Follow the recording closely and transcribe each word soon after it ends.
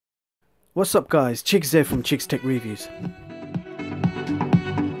What's up guys, Chicks here from Chicks Tech Reviews.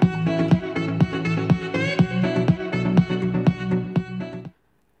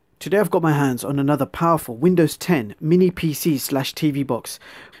 Today I've got my hands on another powerful Windows 10 mini PC / TV box,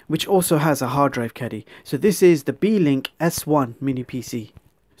 which also has a hard drive caddy. So this is the Beelink S1 mini PC.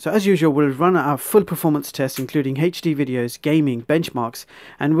 So as usual, we'll run our full performance test including HD videos, gaming, benchmarks,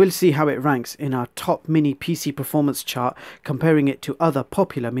 and we'll see how it ranks in our top mini PC performance chart, comparing it to other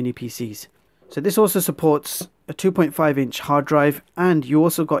popular mini PCs. So this also supports a 2.5 inch hard drive, and you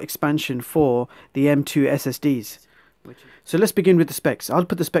also got expansion for the M2 SSDs. So let's begin with the specs. I'll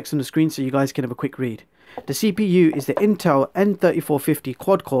put the specs on the screen so you guys can have a quick read. The CPU is the Intel N3450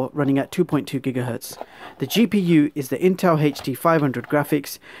 quad-core running at 2.2 GHz. The GPU is the Intel HD 500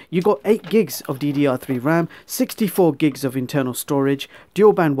 graphics. You got 8 gigs of DDR3 RAM, 64 gigs of internal storage,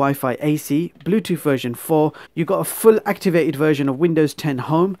 dual-band Wi-Fi AC, Bluetooth version 4. You got a full activated version of Windows 10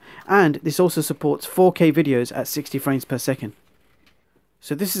 Home, and this also supports 4K videos at 60 frames per second.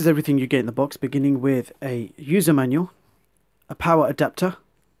 So this is everything you get in the box, beginning with a user manual, a power adapter.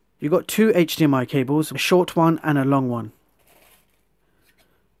 You got 2 HDMI cables, a short one and a long one.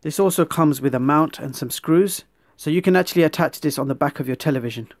 This also comes with a mount and some screws, so you can actually attach this on the back of your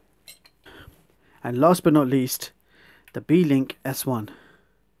television. And last but not least, the Beelink S1.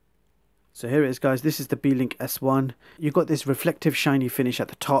 So here it is guys, this is the Beelink S1. You've got this reflective shiny finish at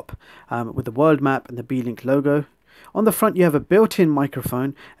the top with the world map and the Beelink logo. On the front you have a built-in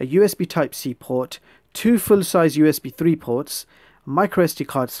microphone, a USB Type-C port, 2 full-size USB 3 ports, a micro SD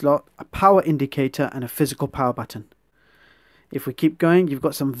card slot, a power indicator and a physical power button. If we keep going, you've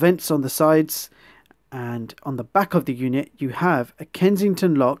got some vents on the sides, and on the back of the unit you have a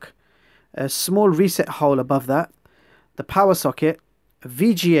Kensington lock, a small reset hole above that, the power socket, a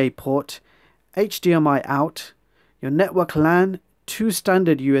VGA port, HDMI out, your network LAN, 2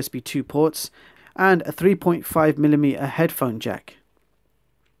 standard USB 2 ports, and a 3.5mm headphone jack.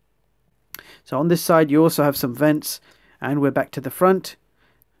 So on this side you also have some vents, and we're back to the front,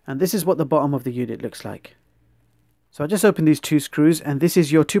 and this is what the bottom of the unit looks like. So I just opened these 2 screws, and this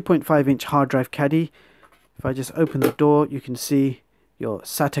is your 2.5 inch hard drive caddy. If I just open the door, you can see your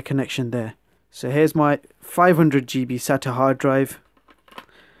SATA connection there. So here's my 500 GB SATA hard drive.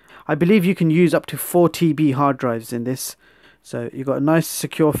 I believe you can use up to 4 TB hard drives in this, so you've got a nice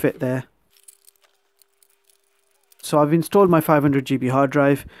secure fit there. So I've installed my 500 GB hard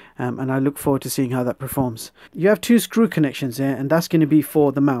drive, and I look forward to seeing how that performs. You have 2 screw connections here, and that's going to be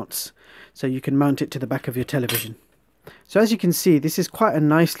for the mounts, so you can mount it to the back of your television. So as you can see, this is quite a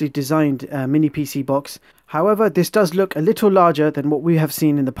nicely designed mini PC box. However, this does look a little larger than what we have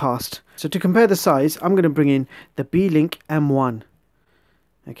seen in the past. So to compare the size, I'm going to bring in the Beelink M1.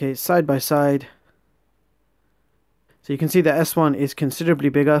 Okay, side by side. So you can see the S1 is considerably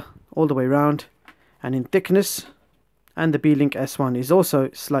bigger all the way around, and in thickness. And the Beelink S1 is also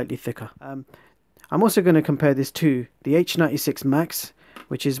slightly thicker. I'm also going to compare this to the H96 Max,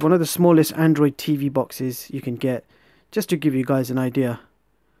 which is one of the smallest Android TV boxes you can get, just to give you guys an idea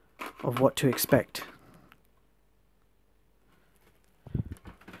of what to expect.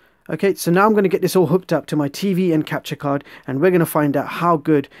 Okay, so now I'm going to get this all hooked up to my TV and capture card, and we're going to find out how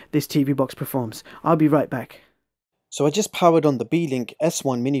good this TV box performs. I'll be right back. So I just powered on the Beelink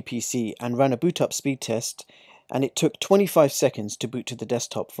S1 mini PC and ran a boot up speed test, and it took 25 seconds to boot to the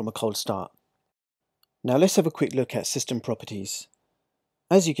desktop from a cold start. Now let's have a quick look at system properties.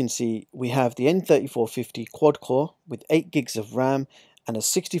 As you can see, we have the N3450 quad-core with 8 gigs of RAM and a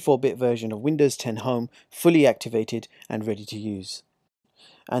 64-bit version of Windows 10 Home fully activated and ready to use.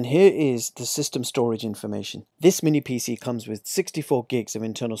 And here is the system storage information. This mini PC comes with 64 gigs of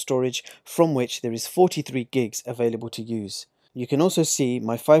internal storage, from which there is 43 gigs available to use. You can also see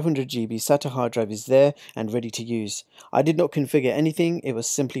my 500 GB SATA hard drive is there and ready to use. I did not configure anything, it was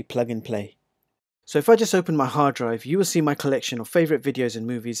simply plug and play. So if I just open my hard drive, you will see my collection of favourite videos and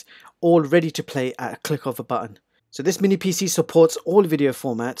movies all ready to play at a click of a button. So this mini PC supports all video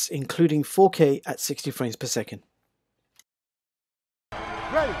formats, including 4K at 60 frames per second.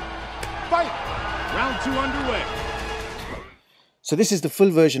 Ready, fight! Round 2 underway. So this is the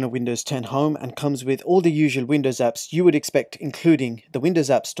full version of Windows 10 Home and comes with all the usual Windows apps you would expect, including the Windows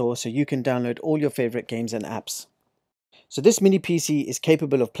App Store, so you can download all your favorite games and apps. So this mini PC is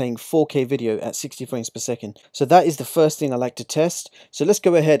capable of playing 4K video at 60 frames per second. So that is the first thing I like to test. So let's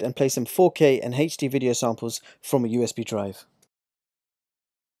go ahead and play some 4K and HD video samples from a USB drive.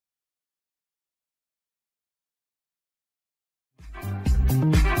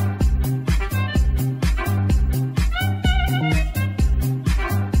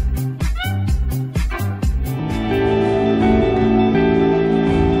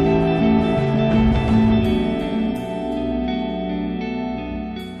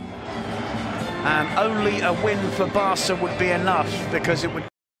 a win for Barca would be enough, because it would...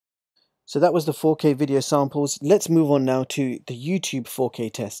 So that was the 4K video samples. Let's move on now to the YouTube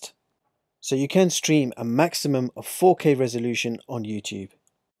 4K test. So you can stream a maximum of 4K resolution on YouTube.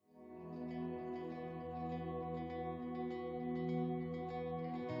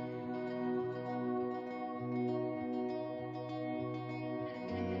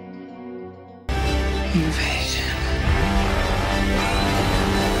 Invasion.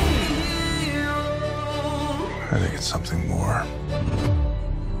 I think it's something more.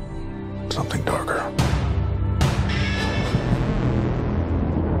 Something darker.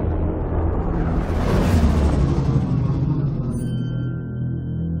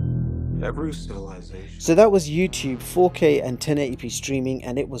 Every civilization. So that was YouTube 4K and 1080p streaming,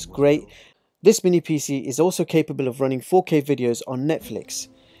 and it was great. This mini PC is also capable of running 4K videos on Netflix.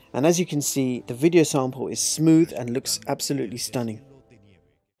 And as you can see, the video sample is smooth and looks absolutely stunning.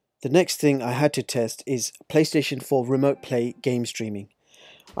 The next thing I had to test is PlayStation 4 Remote Play game streaming.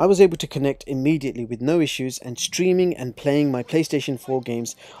 I was able to connect immediately with no issues, and streaming and playing my PlayStation 4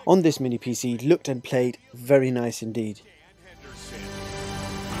 games on this mini PC looked and played very nice indeed. Here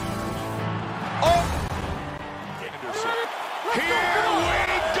we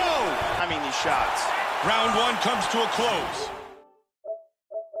go! I mean, these shots. Round one comes to a close.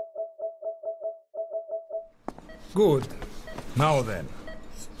 Good. Now then.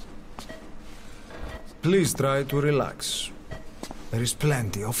 Please try to relax. There is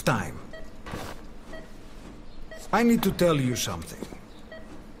plenty of time. I need to tell you something.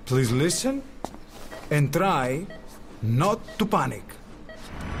 Please listen and try not to panic.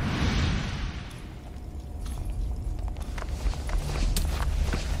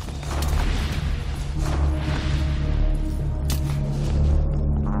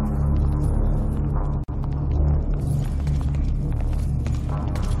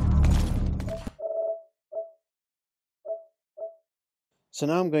 So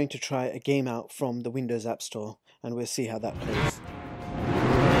now I'm going to try a game out from the Windows App Store, and we'll see how that plays.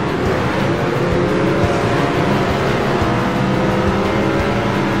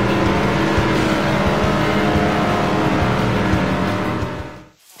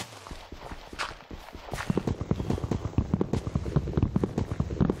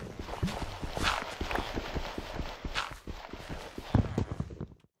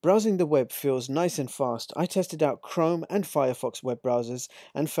 Browsing the web feels nice and fast. I tested out Chrome and Firefox web browsers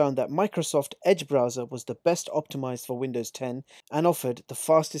and found that Microsoft Edge browser was the best optimized for Windows 10 and offered the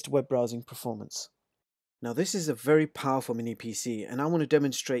fastest web browsing performance. Now this is a very powerful mini PC, and I want to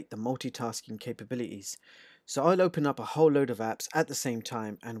demonstrate the multitasking capabilities. So I'll open up a whole load of apps at the same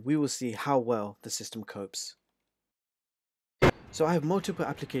time, and we will see how well the system copes. So I have multiple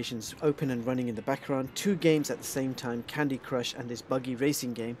applications open and running in the background, 2 games at the same time, Candy Crush and this buggy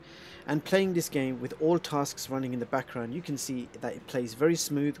racing game. And playing this game with all tasks running in the background, you can see that it plays very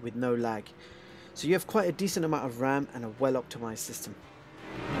smooth with no lag. So you have quite a decent amount of RAM and a well optimized system.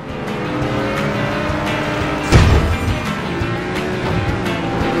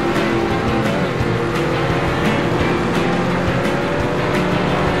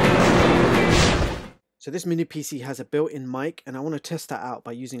 So this mini PC has a built-in mic, and I want to test that out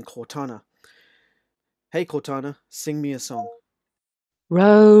by using Cortana. Hey Cortana, sing me a song.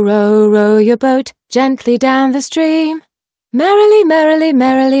 Row, row, row your boat gently down the stream. Merrily, merrily,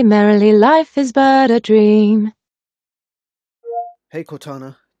 merrily, merrily, life is but a dream. Hey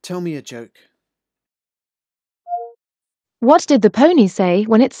Cortana, tell me a joke. What did the pony say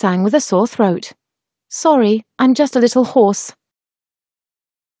when it sang with a sore throat? Sorry, I'm just a little hoarse.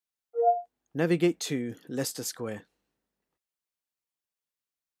 Navigate to Leicester Square.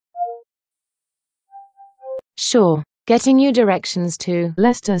 Sure, getting you directions to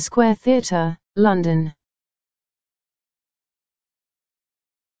Leicester Square Theatre, London.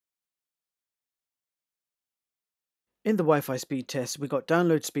 In the Wi-Fi speed test, we got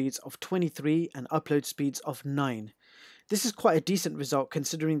download speeds of 23 and upload speeds of 9. This is quite a decent result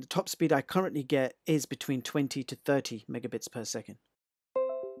considering the top speed I currently get is between 20 to 30 megabits per second.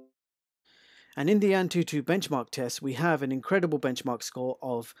 And in the Antutu Benchmark test, we have an incredible benchmark score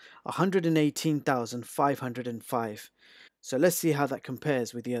of 118,505. So let's see how that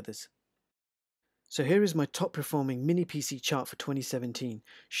compares with the others. So here is my top performing mini PC chart for 2017,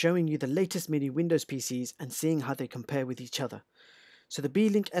 showing you the latest mini Windows PCs and seeing how they compare with each other. So the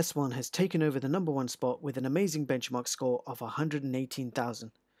Beelink S1 has taken over the #1 spot with an amazing benchmark score of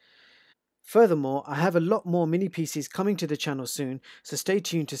 118,000. Furthermore, I have a lot more mini PCs coming to the channel soon, so stay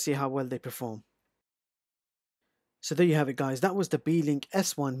tuned to see how well they perform. So there you have it guys, that was the Beelink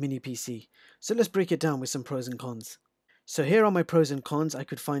S1 mini PC. So let's break it down with some pros and cons. So here are my pros and cons I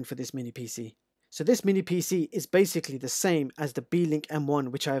could find for this mini PC. So this mini PC is basically the same as the Beelink M1,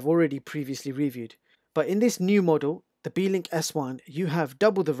 which I have already previously reviewed. But in this new model, the Beelink S1, you have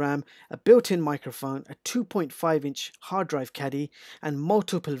double the RAM, a built-in microphone, a 2.5-inch hard drive caddy, and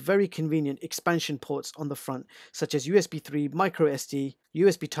multiple very convenient expansion ports on the front, such as USB 3, micro SD,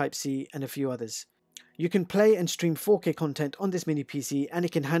 USB Type-C, and a few others. You can play and stream 4K content on this mini PC, and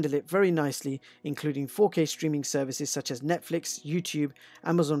it can handle it very nicely, including 4K streaming services such as Netflix, YouTube,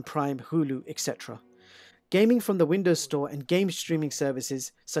 Amazon Prime, Hulu, etc. Gaming from the Windows Store and game streaming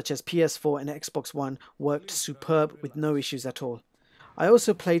services such as PS4 and Xbox One worked superb with no issues at all. I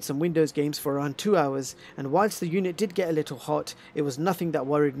also played some Windows games for around 2 hours, and whilst the unit did get a little hot, it was nothing that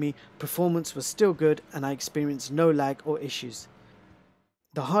worried me. Performance was still good and I experienced no lag or issues.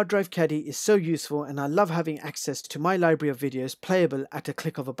 The hard drive caddy is so useful, and I love having access to my library of videos playable at a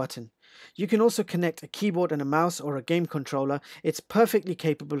click of a button. You can also connect a keyboard and a mouse or a game controller. It's perfectly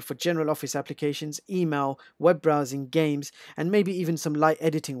capable for general office applications, email, web browsing, games, and maybe even some light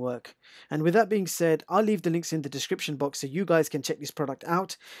editing work. And with that being said, I'll leave the links in the description box so you guys can check this product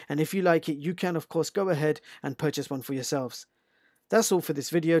out, and if you like it, you can of course go ahead and purchase one for yourselves. That's all for this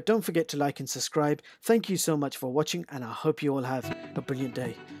video. Don't forget to like and subscribe. Thank you so much for watching, and I hope you all have a brilliant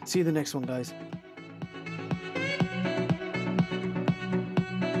day. See you in the next one, guys.